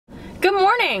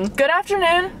morning, good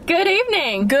afternoon, good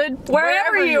evening, good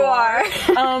wherever you are.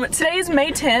 Today is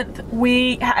May 10th.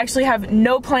 We actually have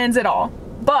no plans at all,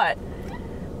 but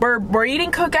we're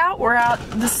eating cookout. We're out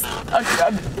this. We're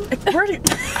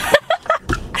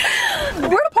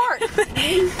at a park.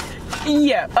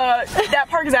 Yeah, that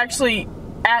park is actually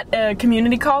at a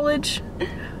community college.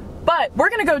 But we're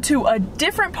gonna go to a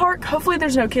different park. Hopefully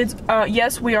there's no kids.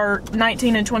 Yes, we are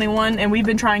 19 and 21 and we've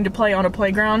been trying to play on a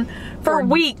playground for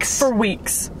weeks. For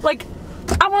weeks. Like,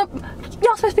 y'all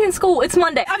supposed to be in school. It's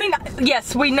Monday. I mean,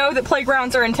 yes, we know that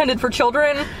playgrounds are intended for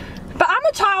children, but I'm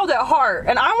a child at heart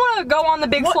and I want to go on the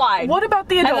big slide. What about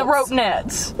the adults? And the rope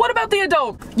nets. What about the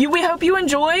adult? We hope you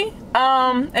enjoy.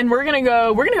 And we're gonna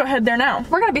go head there now.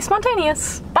 We're gonna be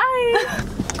spontaneous. Bye.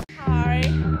 Hi.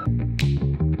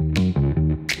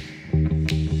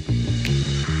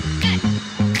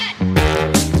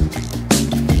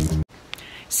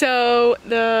 So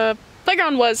the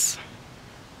playground was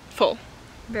full.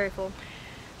 Very full.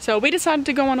 So we decided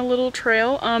to go on a little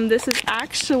trail. This is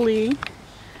actually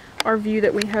our view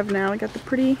that we have now. We got the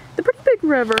pretty big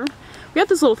river. We got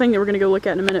this little thing that we're gonna go look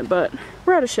at in a minute, but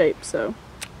we're out of shape, so.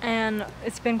 And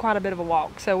it's been quite a bit of a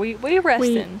walk, so we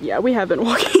resting. Yeah, we have been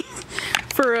walking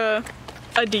for a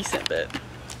decent bit.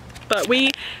 But we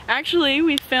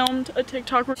filmed a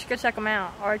TikTok. You should go check them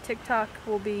out. Our TikTok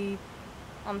will be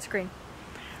on the screen.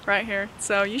 Right here.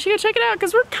 So you should go check it out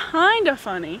because we're kind of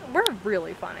funny. We're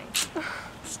really funny.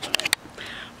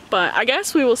 But I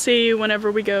guess we will see you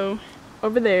whenever we go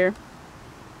over there.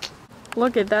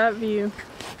 Look at that view.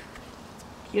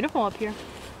 Beautiful up here.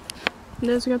 It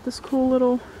is. We got this cool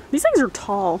little... These things are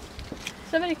tall.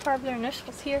 Somebody carved their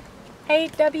initials here.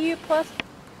 AW plus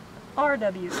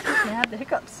RW. I have the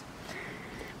hiccups.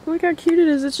 But look how cute it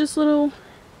is. It's just little...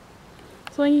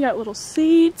 So you got little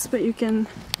seats, but you can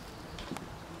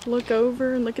look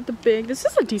over and look at the big... This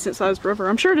is a decent sized river.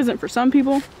 I'm sure it isn't for some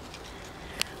people.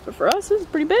 But for us, it's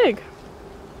pretty big.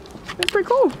 It's pretty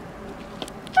cool.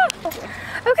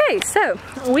 Okay, so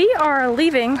we are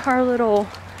leaving our little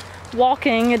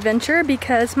walking adventure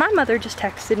because my mother just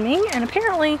texted me and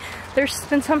apparently there's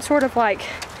been some sort of like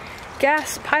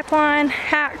gas pipeline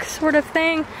hack sort of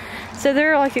thing. So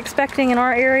they're like expecting in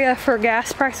our area for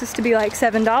gas prices to be like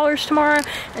 $7 tomorrow,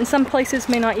 and some places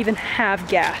may not even have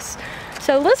gas.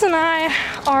 So Liz and I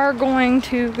are going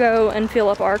to go and fill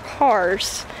up our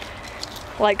cars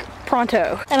like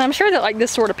pronto. And I'm sure that like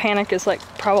this sort of panic is like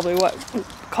probably what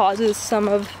causes some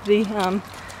of the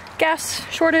gas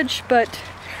shortage, but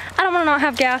I don't want to not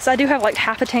have gas. I do have like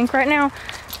half a tank right now,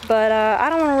 but I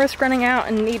don't want to risk running out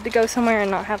and need to go somewhere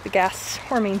and not have the gas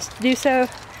or means to do so.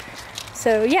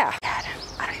 So yeah. Dad,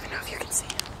 I don't even know if you can see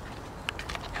him.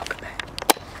 He'll come back.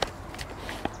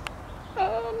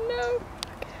 Oh no.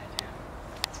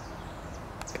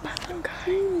 Come on, little guy.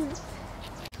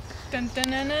 Dun, dun,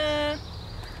 dun, dun.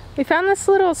 We found this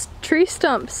little tree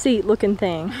stump seat looking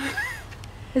thing.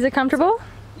 Is it comfortable?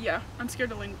 Yeah, I'm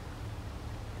scared to lean.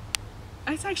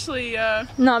 It's actually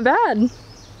not bad.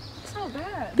 It's not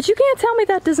bad. But you can't tell me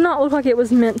that does not look like it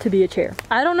was meant to be a chair.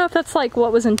 I don't know if that's like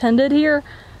what was intended here,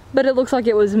 but it looks like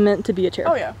it was meant to be a chair.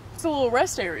 Oh yeah, it's a little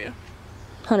rest area.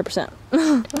 100%.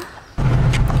 Oh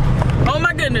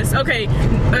my goodness. Okay,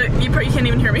 you can't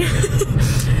even hear me.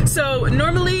 So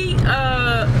normally,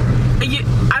 I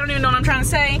don't even know what I'm trying to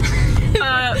say.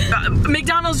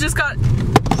 McDonald's just got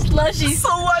slushies.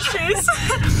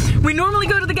 We normally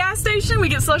go to the gas station. We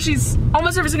get slushies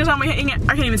almost every single time we hang it.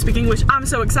 I can't even speak English. I'm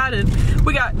so excited.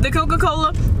 We got the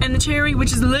Coca-Cola and the cherry,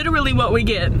 which is literally what we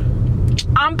get.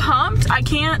 I'm pumped. I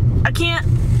don't know.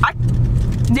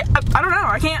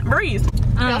 I can't breathe.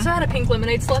 We also had a pink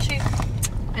lemonade slushie,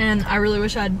 and I really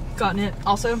wish I'd gotten it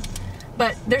also.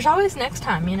 But there's always next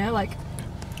time, you know? Like,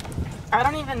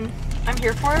 I'm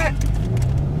here for it.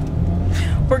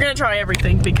 We're gonna try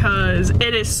everything because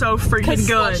it is so freaking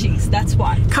good. Slushies, that's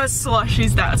why. Cause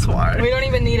slushies, that's why. We don't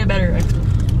even need a better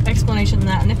explanation than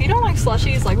that. And if you don't like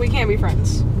slushies, like, we can't be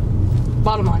friends.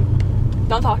 Bottom line.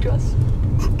 Don't talk to us.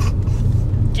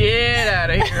 Get out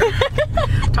of here.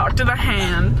 Talk to the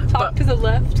hand. Talk to the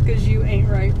left, because you ain't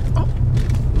right. Oh.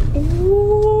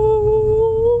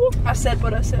 Ooh. I said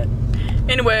what I said.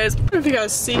 Anyways, I don't know if you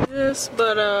guys see this,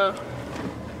 but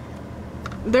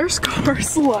there's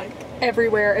cars like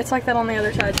everywhere. It's like that on the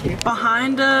other side too.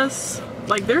 Behind us,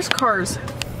 like there's cars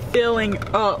filling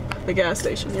up the gas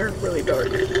station. You're really dark.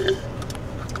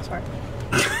 Sorry.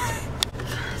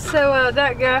 So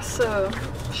that gas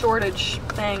shortage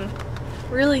thing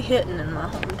really hitting in my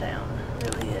hometown.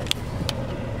 Really hit.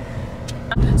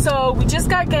 So we just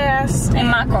got gas in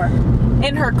my car.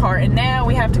 In her car, and now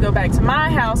we have to go back to my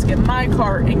house, get my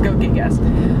car, and go get gas.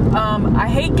 I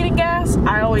hate getting gas.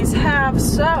 I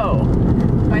So,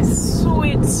 my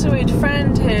sweet, sweet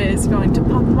friend is going to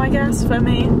pump my gas for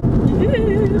me.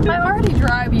 I already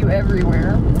drive you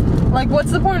everywhere. Like, what's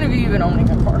the point of you even owning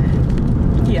a car?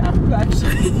 Yeah,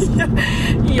 actually.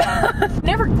 Yeah.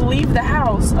 Never leave the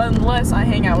house unless I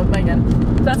hang out with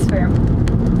Megan. That's fair.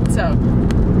 So,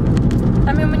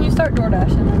 I mean, when you start door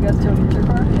dashing, I guess you'll get your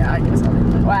car. yeah, I guess I'll do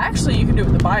that. Well, actually, you can do it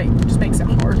with the bike. It just makes it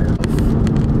harder.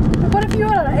 What if you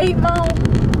had an 8-mile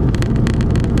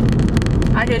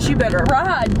I guess you better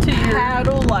ride to your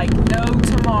paddle like no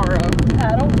tomorrow.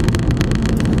 paddle?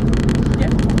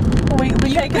 Yeah. We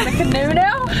taking the canoe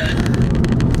now?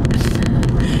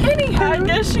 Anywho. I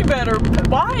guess you better.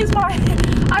 Why is my...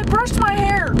 I brushed my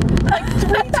hair like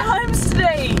 3 times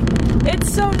today.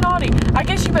 It's so naughty. I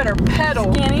guess you better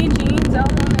pedal. Skinny jeans on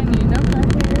and you know my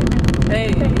hair.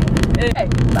 Hey. Hey,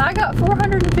 I got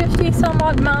 450 some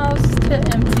odd miles to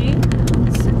empty.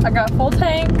 I got full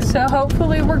tank, so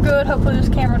hopefully we're good. Hopefully this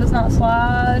camera does not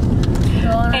slide.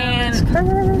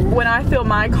 And when I fill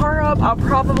my car up, I'll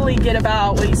probably get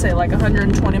about, what do you say, like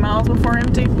 120 miles before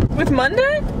empty. With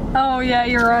Monday? Oh yeah,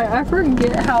 you're right. I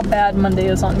forget how bad Monday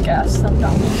is on gas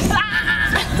sometimes.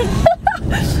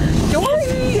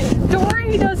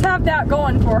 Dory does have that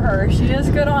going for her. She is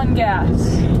good on gas.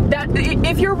 That,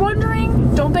 if you're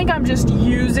wondering, don't think I'm just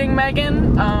using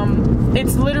Megan.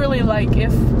 It's literally like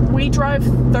if we drive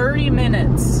 30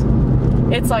 minutes,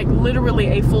 it's like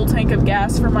literally a full tank of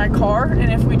gas for my car,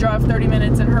 and if we drive 30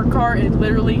 minutes in her car, it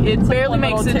barely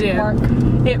makes a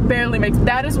dent. It barely makes.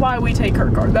 That is why we take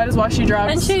her car. That is why she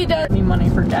drives. And she does me money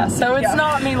for gas, so it's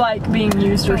not me like being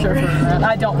used or chauffeur.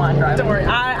 I don't mind driving. Don't worry.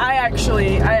 I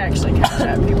actually cash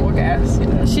out people gas. You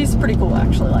know. She's pretty cool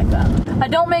actually like that. I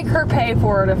don't make her pay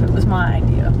for it if it was my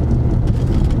idea.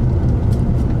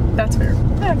 That's fair.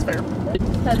 That's fair.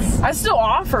 I still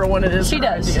offer when it is. She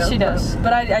does. She does.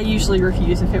 But I usually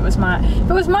refuse if it was my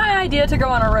idea to go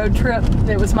on a road trip.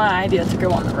 It was my idea to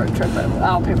go on the road trip, but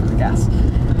I'll pay for the gas.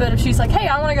 But if she's like, hey,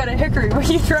 I want to go to Hickory, will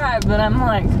you drive? Then I'm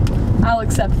like, I'll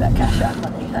accept that cash out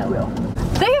money. I will.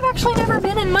 They have actually never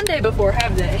been in Monday before,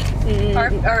 have they?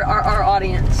 Our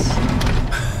audience.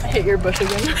 Hit your bush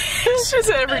again. It's just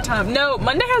every time. No,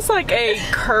 Monday has like a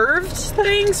curved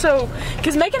thing, so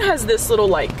because Megan has this little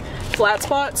like flat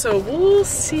spot, so we'll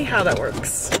see how that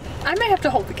works. I may have to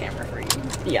hold the camera for you.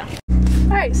 Yeah.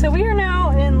 Alright, so we are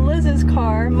now in Liz's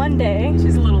car, Monday.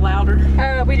 She's a little louder.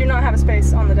 We do not have a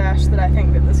space on the dash that I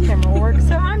think that this camera will work,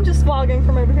 so I'm just vlogging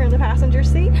from over here in the passenger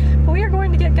seat. But we are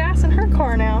going to get gas in her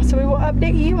car now, so we will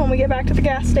update you when we get back to the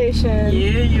gas station.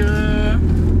 Yeah.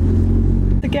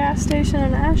 The gas station,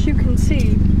 and as you can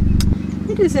see,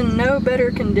 it is in no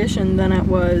better condition than it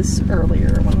was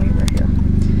earlier when we were here.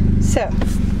 So,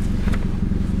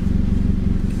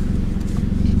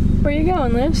 where you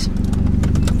going, Liz?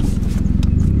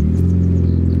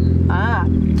 Ah,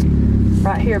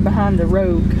 right here behind the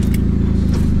Rogue.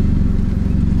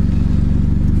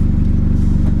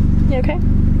 You okay?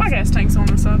 My gas tank's on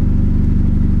this side.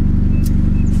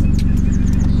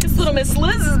 This little Miss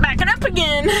Liz is backing up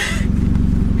again.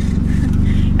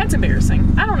 That's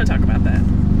embarrassing. I don't want to talk about that.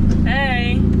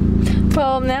 Hey.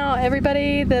 Well, now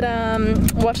everybody that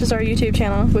watches our YouTube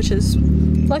channel, which is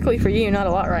luckily for you, not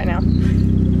a lot right now,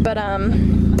 but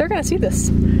they're gonna see this.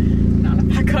 Not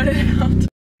if I cut it out.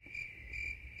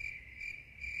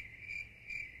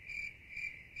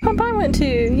 Pump I went to,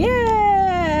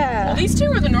 yeah! Well, these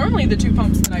two are normally the 2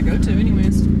 pumps that I go to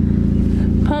anyways.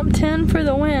 Pump 10 for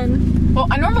the win. Well,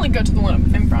 I normally go to the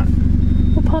one in front.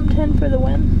 Well, pump 10 for the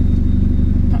win.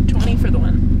 Pump 20 for the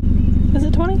win. Is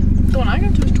it 20? The one I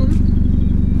go to is 20.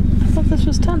 I thought this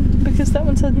was 10 because that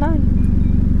one said 9.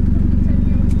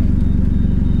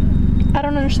 I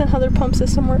don't understand how their pump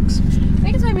system works. I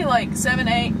think it's maybe like 7,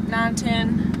 8, 9,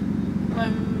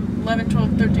 10, 11,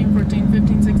 12, 13, 14,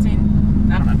 15, 16.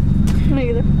 I don't know. Me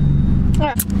either.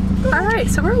 Alright,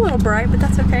 so we're a little bright, but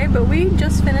that's okay. But we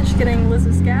just finished getting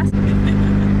Liz's gas.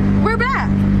 We're back!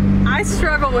 I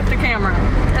struggle with the camera.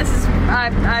 This is,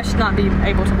 I should not be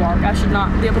able to vlog. I should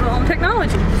not be able to own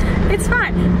technology. It's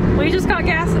fine. We just got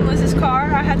gas in Liz's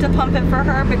car. I had to pump it for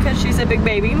her because she's a big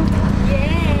baby.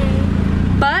 Yay!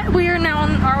 But we are now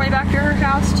on our way back to her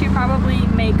house to probably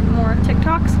make more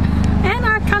TikToks. And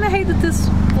I kind of hate that this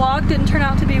vlog didn't turn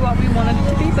out to be what we wanted it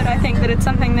to be, but I think that it's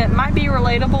something that might be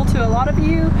relatable to a lot of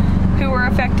you who were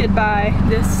affected by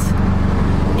this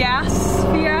gas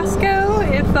fiasco,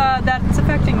 if that's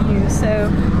affecting you. So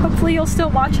hopefully you'll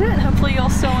still watch it, and hopefully you'll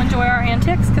still enjoy our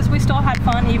antics, because we still had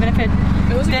fun even if it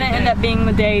didn't end up being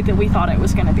the day that we thought it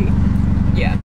was going to be. Yeah.